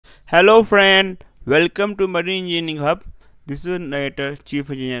Hello friend, welcome to Marine Engineering Hub. This is narrator Chief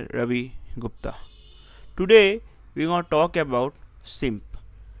Engineer Ravi Gupta. Today we are going to talk about SEEMP,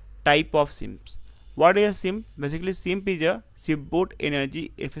 type of SEEMPs. What is a SEEMP? Basically SEEMP is a Shipboard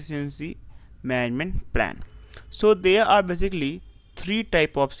Energy Efficiency Management Plan. So there are basically three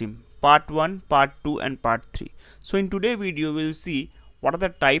type of SEEMP, part 1, part 2 and part 3. So in today's video we will see what are the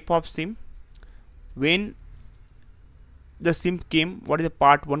type of SEEMP, when the SEEMP came, what is the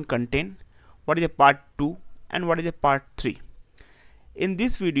part 1 contain, what is the part 2 and what is the part 3. In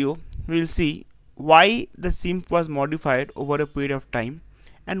this video we will see why the SEEMP was modified over a period of time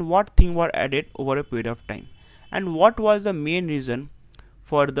and what things were added over a period of time and what was the main reason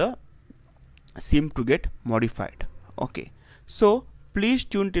for the SEEMP to get modified. Okay, so please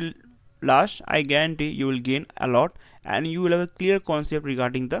tune till last. I guarantee you will gain a lot and you will have a clear concept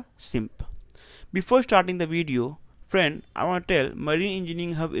regarding the SEEMP. Before starting the video, friend, I want to tell Marine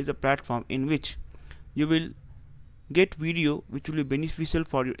Engineering Hub is a platform in which you will get video which will be beneficial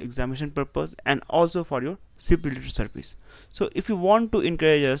for your examination purpose and also for your SEEMP related service. So if you want to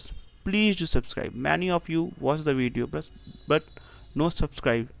encourage us, please do subscribe. Many of you watch the video but no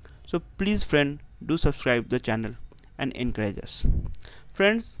subscribe. So please friend, do subscribe the channel and encourage us.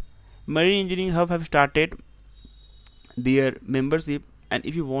 Friends, Marine Engineering Hub have started their membership, and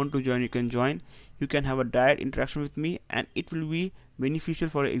if you want to join, you can join. You can have a direct interaction with me and it will be beneficial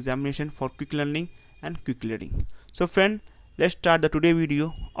for examination, for quick learning and quick learning. So friend, let's start the today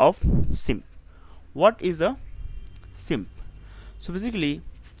video of SEEMP. What is a SEEMP? So basically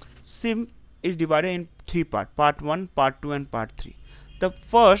SEEMP is divided in three parts, part 1, part 2 and part 3. The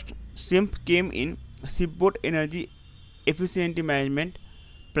first SEEMP came in Shipboard Energy Efficiency Management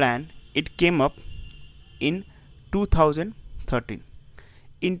Plan. It came up in 2013.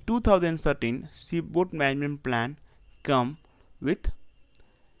 In 2013, Shipboard Management Plan come with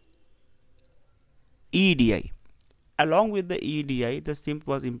EDI. Along with the EDI, the SEEMP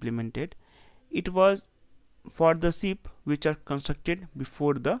was implemented. It was for the ship which are constructed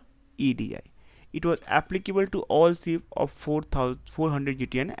before the EDI. It was applicable to all ships of 400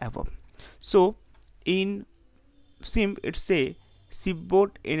 GT and above. So in SEEMP it say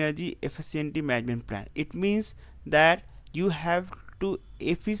Shipboard Energy Efficiency Management Plan. It means that you have to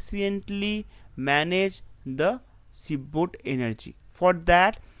efficiently manage the shipboard energy. For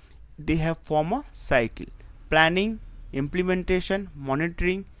that they have formed a cycle: planning, implementation,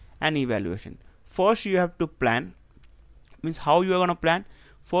 monitoring and evaluation. First you have to plan, means how you are going to plan.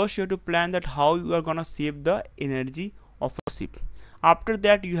 First you have to plan that how you are going to save the energy of a ship. After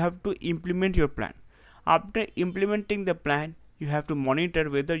that you have to implement your plan. After implementing the plan, you have to monitor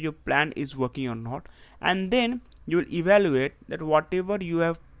whether your plan is working or not, and then you will evaluate that whatever you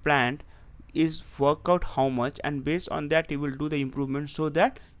have planned is work out how much, and based on that you will do the improvement so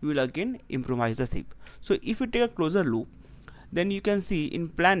that you will again improvise the ship. So if you take a closer look, then you can see in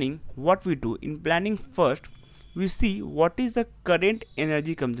planning what we do. In planning, first we see what is the current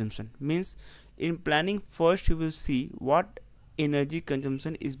energy consumption. Means in planning first you will see what energy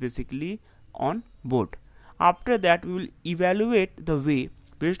consumption is basically on board. After that we will evaluate the way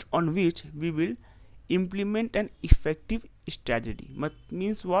based on which we will implement an effective strategy.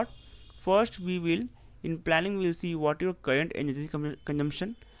 Means what? First we will, in planning we will see what your current energy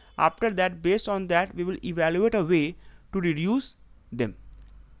consumption. After that, based on that we will evaluate a way to reduce them,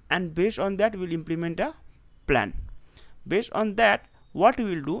 and based on that we will implement a plan. Based on that, what we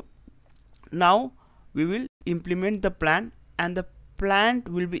will do now, we will implement the plan, and the plan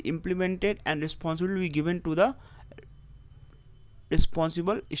will be implemented and responsibility will be given to the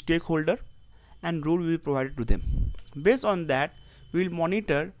responsible stakeholder and rule will be provided to them. Based on that we will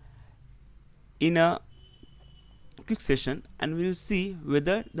monitor in a quick session and we will see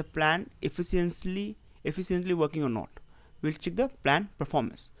whether the plan efficiently working or not. We will check the plan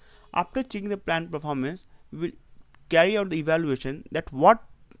performance. After checking the plan performance, we will carry out the evaluation that what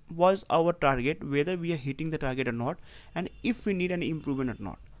was our target, whether we are hitting the target or not, and if we need any improvement or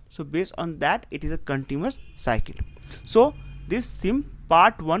not. So based on that it is a continuous cycle. So this SEEMP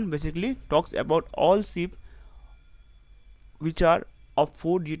part 1 basically talks about all ships which are of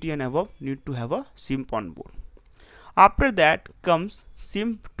 4 GT and above need to have a SEEMP on board. After that comes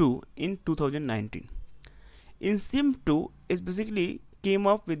SEEMP-II in 2019. In SEEMP-II is basically came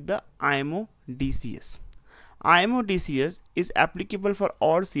up with the IMO DCS. IMO DCS is applicable for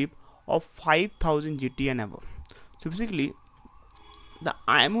all ships of 5000 GT and above. So basically the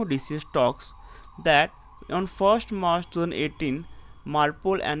IMO DCS talks that on 1st March 2018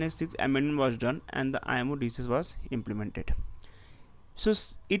 Marpol Annex 6 amendment was done and the IMO DCS was implemented. So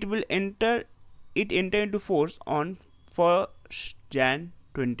it enter into force on 1st Jan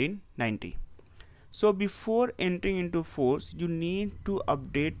 2019. So before entering into force, you need to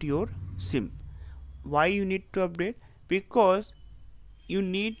update your SEEMP. Why you need to update? Because you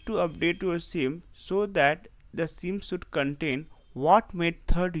need to update your SEEMP so that the SEEMP should contain what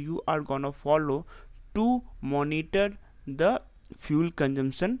method you are gonna follow to monitor the fuel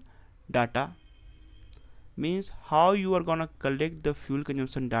consumption data. Means how you are gonna collect the fuel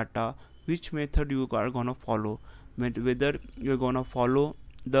consumption data, which method you are gonna follow, whether you are gonna follow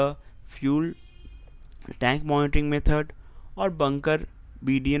the fuel tank monitoring method or bunker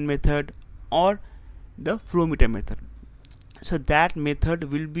BDN method or the flow meter method. So that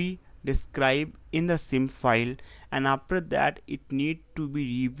method will be described in the SEEMP file, and after that it need to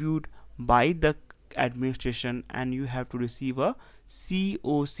be reviewed by the administration and you have to receive a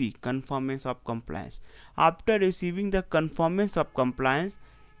COC, conformance of compliance. After receiving the conformance of compliance,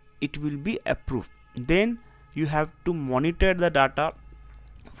 it will be approved. Then you have to monitor the data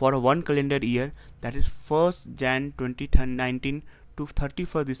for a 1 calendar year, that is 1st Jan 2019 to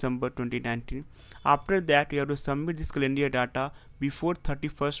 31st December 2019. After that you have to submit this calendar data before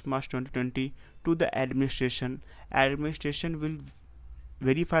 31st March 2020 to the administration. Administration will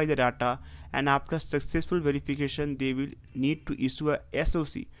verify the data, and after successful verification they will need to issue a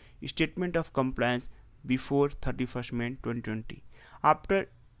SOC, statement of compliance, before 31st May 2020. After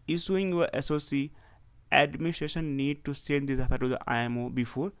issuing your SOC, administration need to send the data to the IMO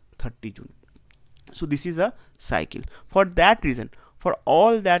before 30 June. So this is a cycle. For that reason, for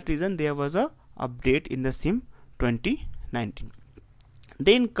all that reason, there was a update in the SEEMP 2019.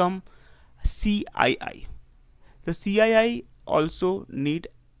 Then come CII. The CII also need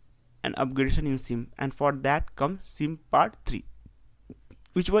an upgradation in SEEMP, and for that comes SEEMP-III,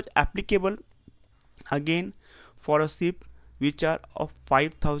 which was applicable again for a ship which are of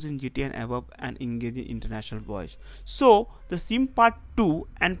 5000 GT and above and engage in international voyage. So the SEEMP-II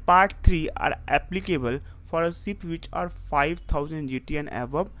and Part-III are applicable for a ship which are 5000 GT and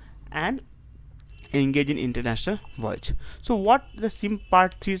above and engage in international voyage. So what the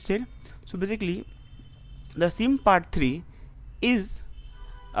SEEMP-III said? So basically the SEEMP-III is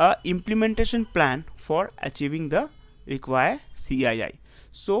a implementation plan for achieving the required CII.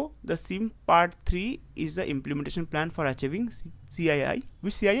 So the SEEMP-III is the implementation plan for achieving CII,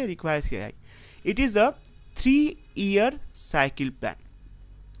 which CII requires CII. It is a 3-year cycle plan.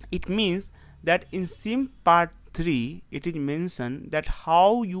 It means that in SEEMP-III it is mentioned that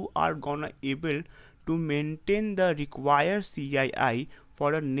how you are gonna able to maintain the required CII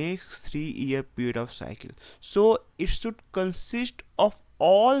for the next 3-year period of cycle. So it should consist of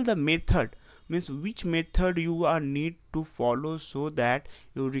all the method, means which method you are need to follow so that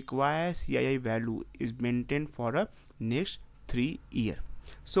your required CII value is maintained for a next 3 year.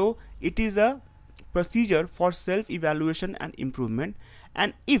 So it is a procedure for self evaluation and improvement,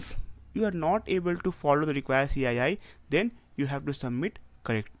 and if you are not able to follow the required CII, then you have to submit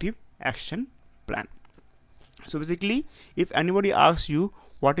corrective action plan. So basically, if anybody asks you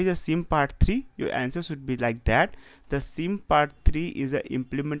what is a SEEMP-III, your answer should be like that. The SEEMP-III is an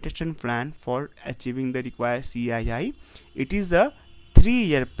implementation plan for achieving the required CII. It is a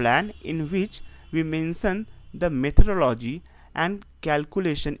 3-year plan in which we mention the methodology and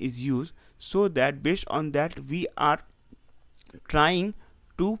calculation is used, so that based on that we are trying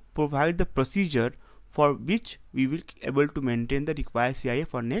to provide the procedure for which we will be able to maintain the required CII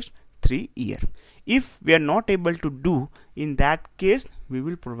for next 3 years. If we are not able to do, in that case we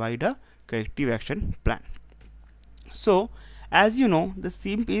will provide a corrective action plan. So as you know, the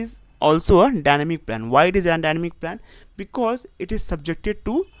SEEMP is also a dynamic plan. Why it is a dynamic plan? Because it is subjected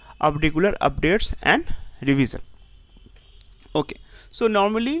to regular updates and revision. Okay, so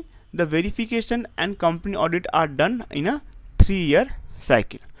normally the verification and company audit are done in a 3-year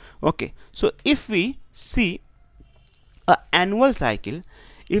cycle. Okay, so if we see a annual cycle,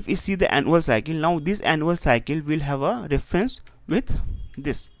 if you see the annual cycle, now this annual cycle will have a reference with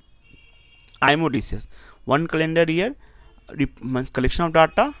this IMO DCS, 1 calendar year collection of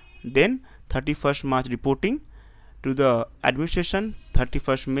data, then 31st March reporting to the administration,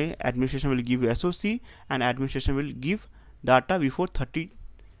 31st May administration will give you SOC and administration will give data before 30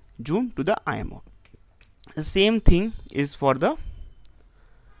 June to the IMO. The same thing is for the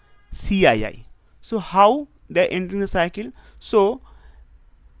CII. So how they are entering the cycle? So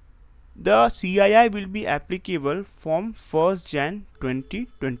the CII will be applicable from 1st Jan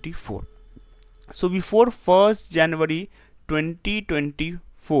 2024. So before 1st January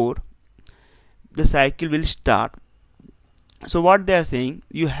 2024 the cycle will start. So what they are saying,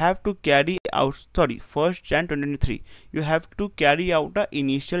 you have to carry out, 1st Jan 2023 you have to carry out a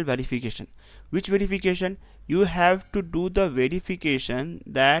initial verification. Which verification? you have to do the verification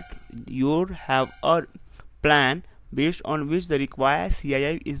that you have a plan based on which the required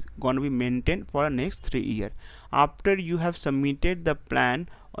CII is going to be maintained for the next 3 years. After you have submitted the plan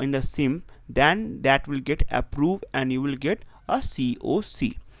in the SEEMP, then that will get approved and you will get a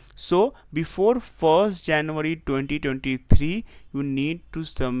COC. So before 1st January 2023, you need to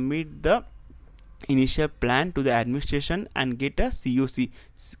submit the initial plan to the administration and get a COC,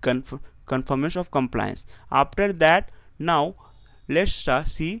 confirmation of compliance. After that, now let's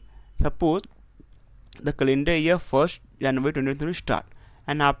see, suppose the calendar year 1st January 2023 start,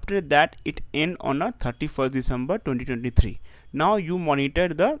 and after that it end on a 31st December 2023. Now you monitor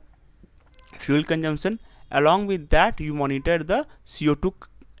the fuel consumption, along with that you monitor the CO2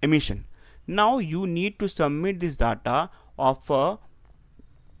 emission. Now you need to submit this data of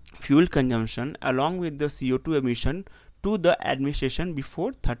fuel consumption along with the CO2 emission to the administration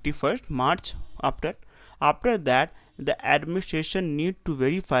before 31st March. After that, the administration need to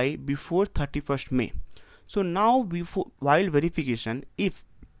verify before 31st May. So now while verification, if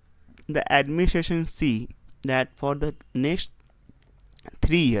the administration see that for the next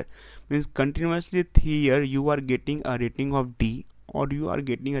 3 years, means continuously 3 years you are getting a rating of D or you are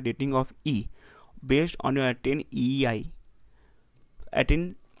getting a rating of E based on your attained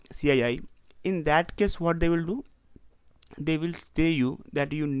CII, in that case what they will do, they will say you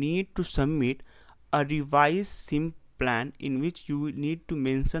that you need to submit a revised SEEMP plan in which you need to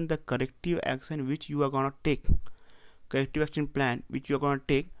mention the corrective action which you are going to take, corrective action plan which you are going to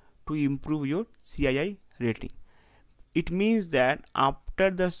take to improve your CII rating. It means that after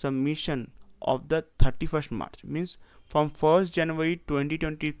the submission of the 31st March, means from 1st January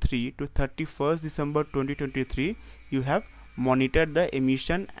 2023 to 31st December 2023, you have monitored the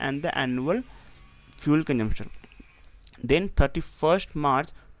emission and the annual fuel consumption. Then 31st March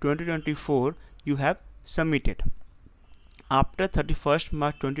 2024 you have submitted. After 31st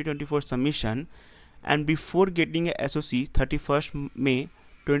March 2024 submission and before getting a SOC 31st May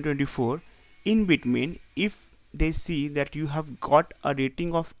 2024, in between, if they see that you have got a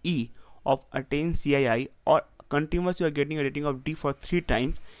rating of E of attained CII or continuously you are getting a rating of D for 3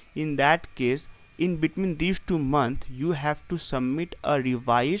 times, in that case, in between these 2 months you have to submit a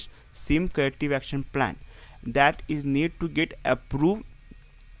revised SEEMP corrective action plan that is need to get approved,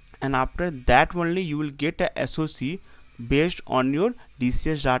 and after that only you will get a SOC based on your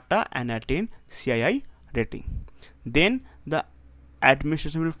DCS data and attained CII rating. Then the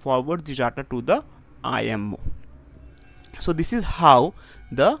administration will forward the data to the IMO. So this is how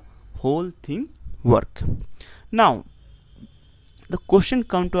the whole thing work. Now the question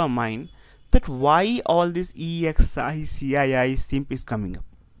come to our mind that why all this EXI, CII, SEEMP is coming up.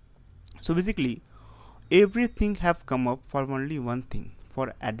 So basically everything have come up for only one thing,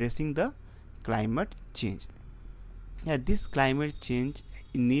 for addressing the climate change. This climate change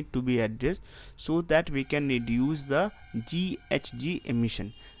need to be addressed so that we can reduce the GHG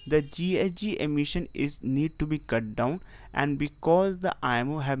emission. The GHG emission is need to be cut down, and because the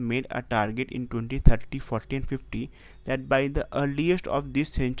IMO have made a target in 2030, 40 and 50 that by the earliest of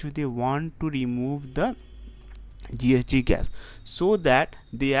this century they want to remove the GHG gas, so that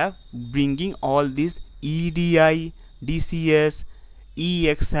they are bringing all these EDI, DCS,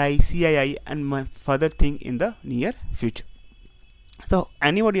 EXI, CII and further thing in the near future. So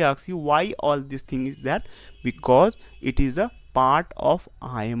anybody asks you why all this thing is that, because it is a part of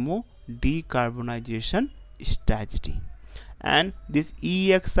IMO decarbonization strategy, and this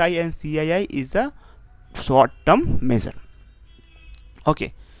EXI and CII is a short-term measure.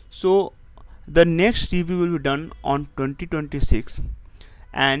 Okay, so the next review will be done on 2026,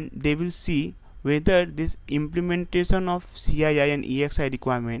 and they will see whether this implementation of CII and EXI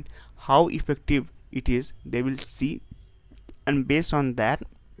requirement, how effective it is, they will see, and based on that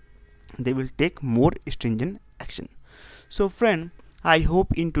they will take more stringent action. So friend, I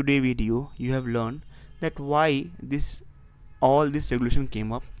hope in today's video you have learned that why all this regulation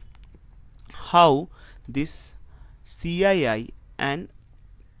came up, how this CII and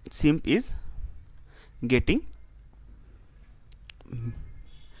SEEMP is getting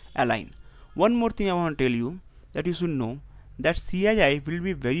aligned. One more thing I want to tell you, that you should know that CII will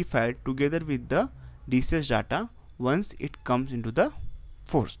be verified together with the DCS data once it comes into the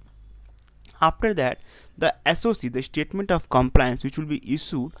force. After that, the SOC, the statement of compliance, which will be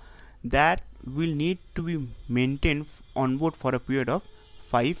issued, that will need to be maintained on board for a period of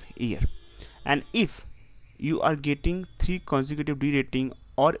 5 years. And if you are getting 3 consecutive D rating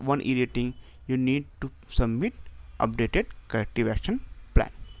or 1 E rating, you need to submit updated corrective action plan.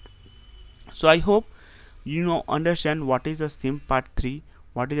 So I hope you understand what is the SEEMP Part 3,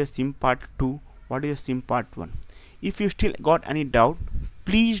 what is the SEEMP Part 2, what is SEEMP part 1. If you still got any doubt,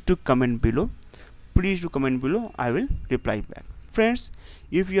 please do comment below. I will reply back. Friends,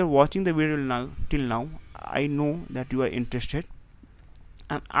 if you are watching the video till now, I know that you are interested,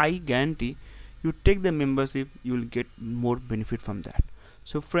 and I guarantee you take the membership, you will get more benefit from that.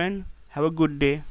 So friend, have a good day.